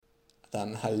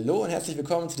Dann hallo und herzlich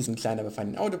willkommen zu diesem kleinen, aber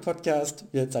feinen Audio-Podcast.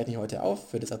 Wir zeichnen heute auf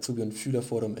für das Azubi- und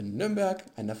Schülerforum in Nürnberg,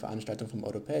 einer Veranstaltung vom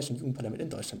Europäischen Jugendparlament in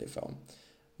Deutschland e.V.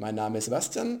 Mein Name ist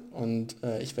Sebastian und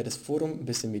ich werde das Forum ein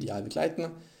bisschen medial begleiten.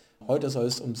 Heute soll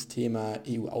es ums Thema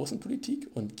EU-Außenpolitik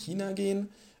und China gehen.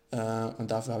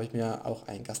 Und dafür habe ich mir auch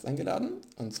einen Gast eingeladen,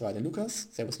 und zwar den Lukas.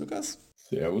 Servus Lukas.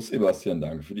 Servus Sebastian,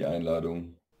 danke für die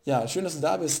Einladung. Ja, schön, dass du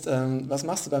da bist. Was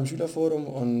machst du beim Schülerforum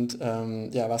und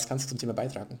ja, was kannst du zum Thema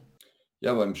beitragen?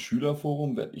 Ja, beim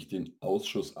Schülerforum werde ich den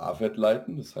Ausschuss AFET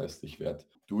leiten. Das heißt, ich werde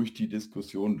durch die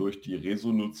Diskussion, durch die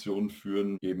Resolution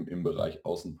führen, eben im Bereich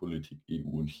Außenpolitik,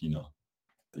 EU und China.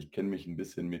 Ich kenne mich ein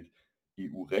bisschen mit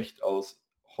EU-Recht aus,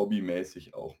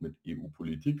 hobbymäßig auch mit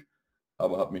EU-Politik,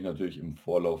 aber habe mich natürlich im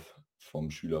Vorlauf vom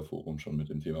Schülerforum schon mit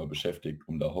dem Thema beschäftigt,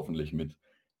 um da hoffentlich mit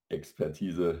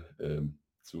Expertise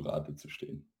zu Rate zu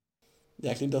stehen.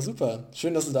 Ja, klingt doch super.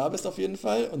 Schön, dass du da bist auf jeden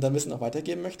Fall und dein Wissen auch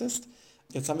weitergeben möchtest.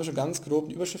 Jetzt haben wir schon ganz grob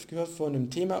eine Überschrift gehört von dem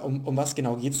Thema. Um was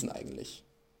genau geht es denn eigentlich?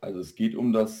 Also es geht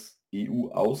um das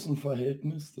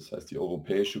EU-Außenverhältnis. Das heißt, die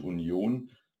Europäische Union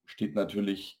steht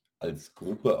natürlich als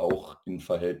Gruppe auch in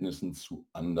Verhältnissen zu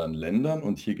anderen Ländern.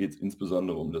 Und hier geht es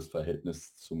insbesondere um das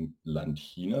Verhältnis zum Land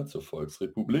China, zur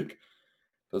Volksrepublik.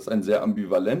 Das ist ein sehr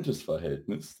ambivalentes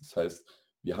Verhältnis. Das heißt,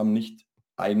 wir haben nicht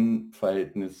ein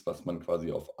Verhältnis, was man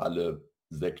quasi auf alle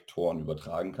Sektoren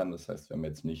übertragen kann. Das heißt, wir haben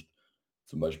jetzt nicht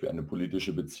zum Beispiel eine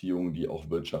politische Beziehung, die auch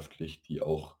wirtschaftlich, die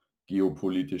auch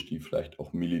geopolitisch, die vielleicht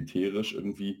auch militärisch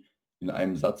irgendwie in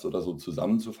einem Satz oder so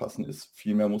zusammenzufassen ist.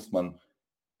 Vielmehr muss man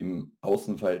im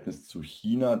Außenverhältnis zu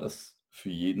China das für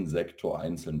jeden Sektor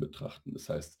einzeln betrachten. Das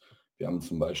heißt, wir haben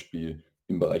zum Beispiel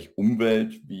im Bereich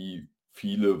Umwelt, wie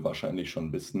viele wahrscheinlich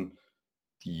schon wissen,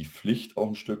 die Pflicht auch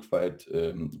ein Stück weit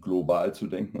global zu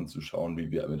denken und zu schauen, wie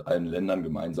wir mit allen Ländern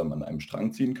gemeinsam an einem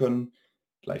Strang ziehen können.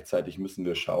 Gleichzeitig müssen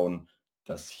wir schauen,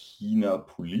 dass China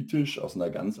politisch aus einer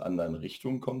ganz anderen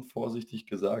Richtung kommt, vorsichtig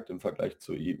gesagt, im Vergleich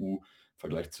zur EU. Im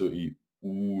Vergleich zur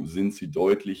EU sind sie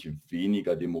deutlich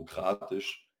weniger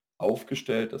demokratisch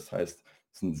aufgestellt. Das heißt,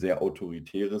 es ist ein sehr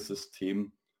autoritäres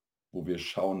System, wo wir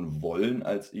schauen wollen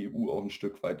als EU auch ein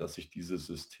Stück weit, dass sich dieses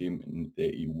System in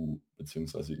der EU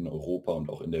beziehungsweise in Europa und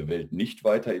auch in der Welt nicht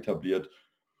weiter etabliert.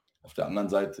 Auf der anderen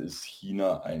Seite ist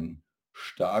China ein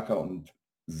starker und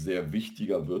sehr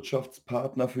wichtiger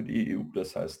Wirtschaftspartner für die EU.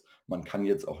 Das heißt, man kann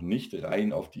jetzt auch nicht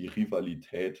rein auf die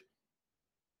Rivalität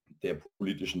der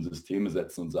politischen Systeme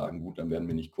setzen und sagen, gut, dann werden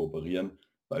wir nicht kooperieren,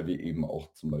 weil wir eben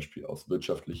auch zum Beispiel aus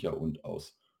wirtschaftlicher und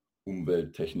aus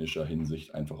umwelttechnischer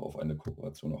Hinsicht einfach auf eine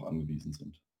Kooperation auch angewiesen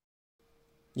sind.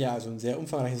 Ja, also ein sehr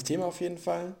umfangreiches Thema auf jeden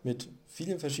Fall mit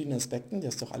vielen verschiedenen Aspekten. Die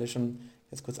hast du doch alle schon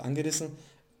jetzt kurz angerissen.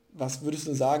 Was würdest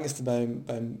du sagen, ist beim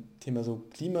Thema so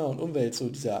Klima und Umwelt so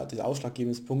dieser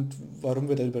ausschlaggebende Punkt, warum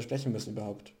wir darüber sprechen müssen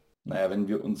überhaupt? Naja, wenn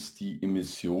wir uns die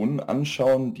Emissionen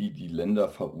anschauen, die die Länder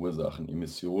verursachen,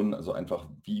 Emissionen, also einfach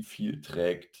wie viel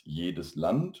trägt jedes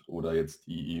Land oder jetzt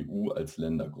die EU als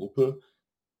Ländergruppe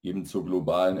eben zur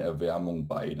globalen Erwärmung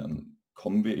bei, dann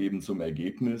kommen wir eben zum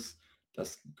Ergebnis,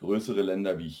 dass größere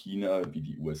Länder wie China, wie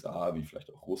die USA, wie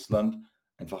vielleicht auch Russland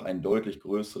einfach einen deutlich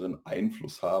größeren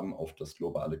Einfluss haben auf das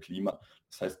globale Klima.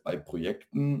 Das heißt, bei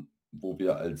Projekten, wo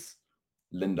wir als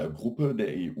Ländergruppe der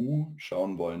EU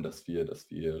schauen wollen, dass wir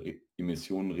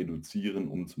Emissionen reduzieren,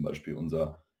 um zum Beispiel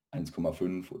unser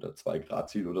 1,5 oder 2 Grad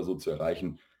Ziel oder so zu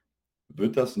erreichen,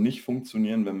 wird das nicht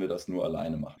funktionieren, wenn wir das nur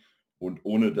alleine machen. Und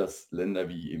ohne dass Länder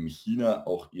wie eben China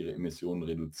auch ihre Emissionen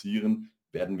reduzieren,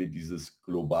 werden wir dieses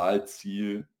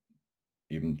Globalziel,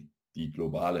 eben die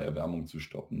globale Erwärmung zu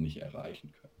stoppen, nicht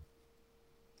erreichen können.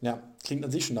 Ja, klingt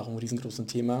an sich schon nach einem riesengroßen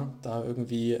Thema, da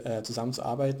irgendwie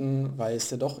zusammenzuarbeiten, weil es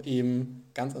ja doch eben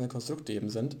ganz andere Konstrukte eben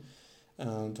sind.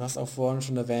 Du hast auch vorhin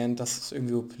schon erwähnt, dass es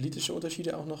irgendwie so politische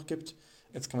Unterschiede auch noch gibt.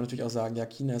 Jetzt kann man natürlich auch sagen, ja,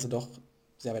 China ist ja doch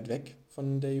sehr weit weg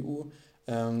von der EU.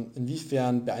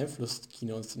 Inwiefern beeinflusst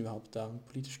China uns denn überhaupt da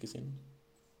politisch gesehen?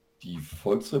 Die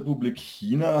Volksrepublik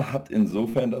China hat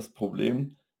insofern das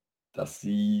Problem, dass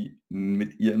sie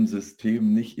mit ihrem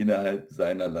System nicht innerhalb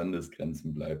seiner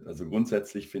Landesgrenzen bleibt. Also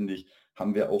grundsätzlich finde ich,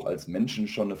 haben wir auch als Menschen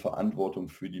schon eine Verantwortung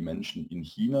für die Menschen in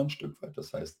China ein Stück weit.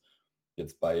 Das heißt,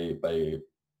 jetzt bei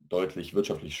deutlich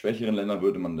wirtschaftlich schwächeren Ländern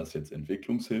würde man das jetzt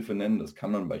Entwicklungshilfe nennen. Das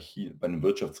kann man bei einem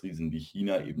Wirtschaftsriesen wie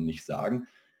China eben nicht sagen.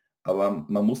 Aber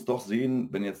man muss doch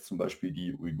sehen, wenn jetzt zum Beispiel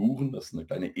die Uiguren, das ist eine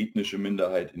kleine ethnische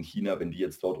Minderheit in China, wenn die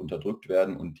jetzt dort unterdrückt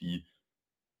werden und die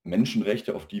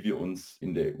Menschenrechte, auf die wir uns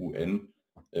in der UN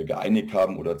geeinigt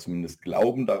haben oder zumindest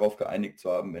glauben, darauf geeinigt zu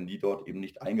haben, wenn die dort eben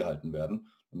nicht eingehalten werden,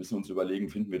 dann müssen wir uns überlegen,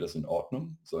 finden wir das in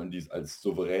Ordnung? Sollen die es als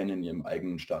Souverän in ihrem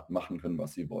eigenen Staat machen können,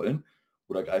 was sie wollen?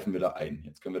 Oder greifen wir da ein?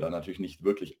 Jetzt können wir da natürlich nicht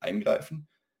wirklich eingreifen.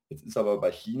 Jetzt ist aber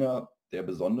bei China der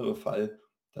besondere Fall,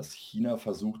 dass China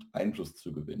versucht, Einfluss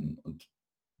zu gewinnen. Und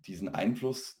diesen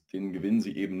Einfluss, den gewinnen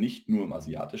sie eben nicht nur im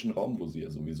asiatischen Raum, wo sie ja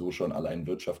sowieso schon allein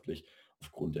wirtschaftlich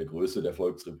aufgrund der Größe der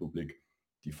Volksrepublik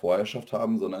die Vorherrschaft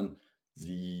haben, sondern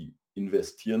sie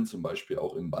investieren zum Beispiel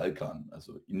auch im Balkan,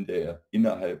 also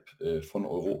innerhalb von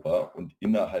Europa und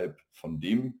innerhalb von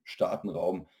dem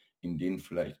Staatenraum, in den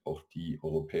vielleicht auch die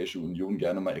Europäische Union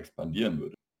gerne mal expandieren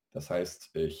würde. Das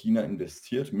heißt, China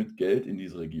investiert mit Geld in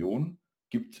diese Region,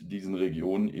 gibt diesen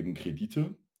Regionen eben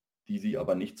Kredite, die sie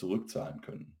aber nicht zurückzahlen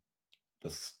können.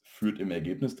 Das führt im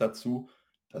Ergebnis dazu,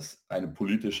 dass eine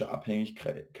politische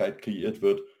Abhängigkeit kreiert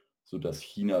wird, sodass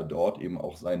China dort eben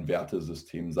auch sein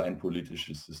Wertesystem, sein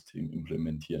politisches System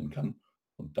implementieren kann.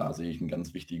 Und da sehe ich einen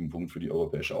ganz wichtigen Punkt für die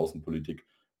europäische Außenpolitik,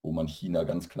 wo man China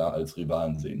ganz klar als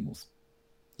Rivalen sehen muss.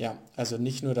 Ja, also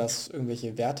nicht nur, dass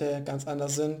irgendwelche Werte ganz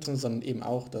anders sind, sondern eben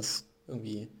auch, dass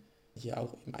irgendwie hier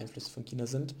auch eben Einflüsse von China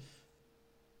sind,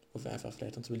 wo wir einfach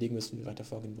vielleicht uns überlegen müssen, wie wir weiter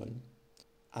vorgehen wollen.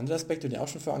 Andere Aspekte, die du auch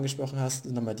schon vorher angesprochen hast,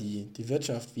 sind nochmal die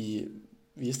Wirtschaft. Wie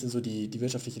ist denn so die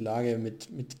wirtschaftliche Lage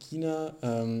mit China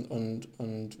und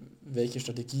welche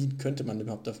Strategien könnte man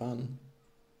überhaupt erfahren?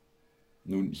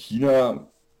 Nun,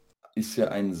 China ist ja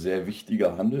ein sehr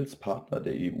wichtiger Handelspartner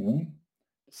der EU.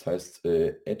 Das heißt,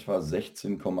 etwa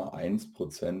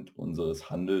 16,1% unseres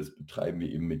Handels betreiben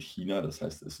wir eben mit China. Das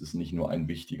heißt, es ist nicht nur ein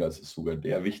wichtiger, es ist sogar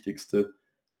der wichtigste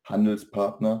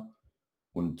Handelspartner.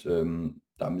 Und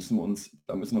da müssen wir uns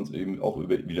eben auch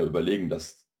wieder überlegen,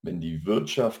 dass wenn die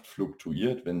Wirtschaft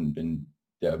fluktuiert, wenn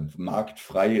der Markt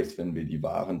frei ist, wenn wir die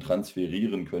Waren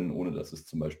transferieren können, ohne dass es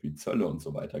zum Beispiel Zölle und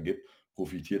so weiter gibt,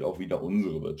 profitiert auch wieder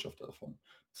unsere Wirtschaft davon.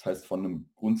 Das heißt, von einem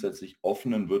grundsätzlich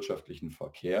offenen wirtschaftlichen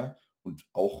Verkehr und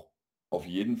auch auf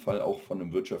jeden Fall auch von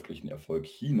einem wirtschaftlichen Erfolg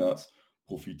Chinas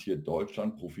profitiert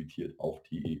Deutschland, profitiert auch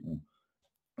die EU.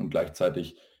 Und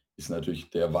gleichzeitig ist natürlich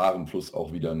der Warenfluss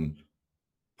auch wieder ein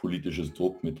politisches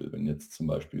Druckmittel. Wenn jetzt zum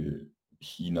Beispiel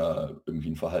China irgendwie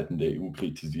ein Verhalten der EU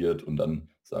kritisiert und dann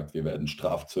sagt, wir werden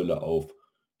Strafzölle auf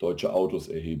deutsche Autos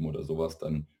erheben oder sowas,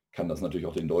 dann kann das natürlich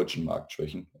auch den deutschen Markt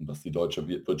schwächen. Und was die deutsche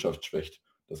Wirtschaft schwächt,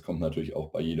 das kommt natürlich auch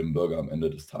bei jedem Bürger am Ende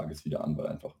des Tages wieder an, weil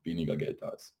einfach weniger Geld da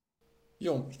ist.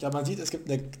 Jo, ich glaube, man sieht, es gibt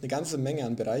eine ganze Menge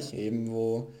an Bereichen eben,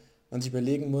 wo man sich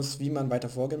überlegen muss, wie man weiter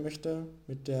vorgehen möchte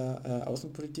mit der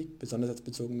Außenpolitik, besonders jetzt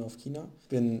bezogen auf China.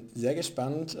 Bin sehr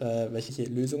gespannt, welche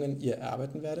Lösungen ihr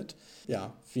erarbeiten werdet.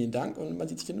 Ja, vielen Dank und man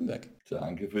sieht sich in Nürnberg.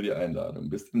 Danke für die Einladung.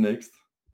 Bis demnächst.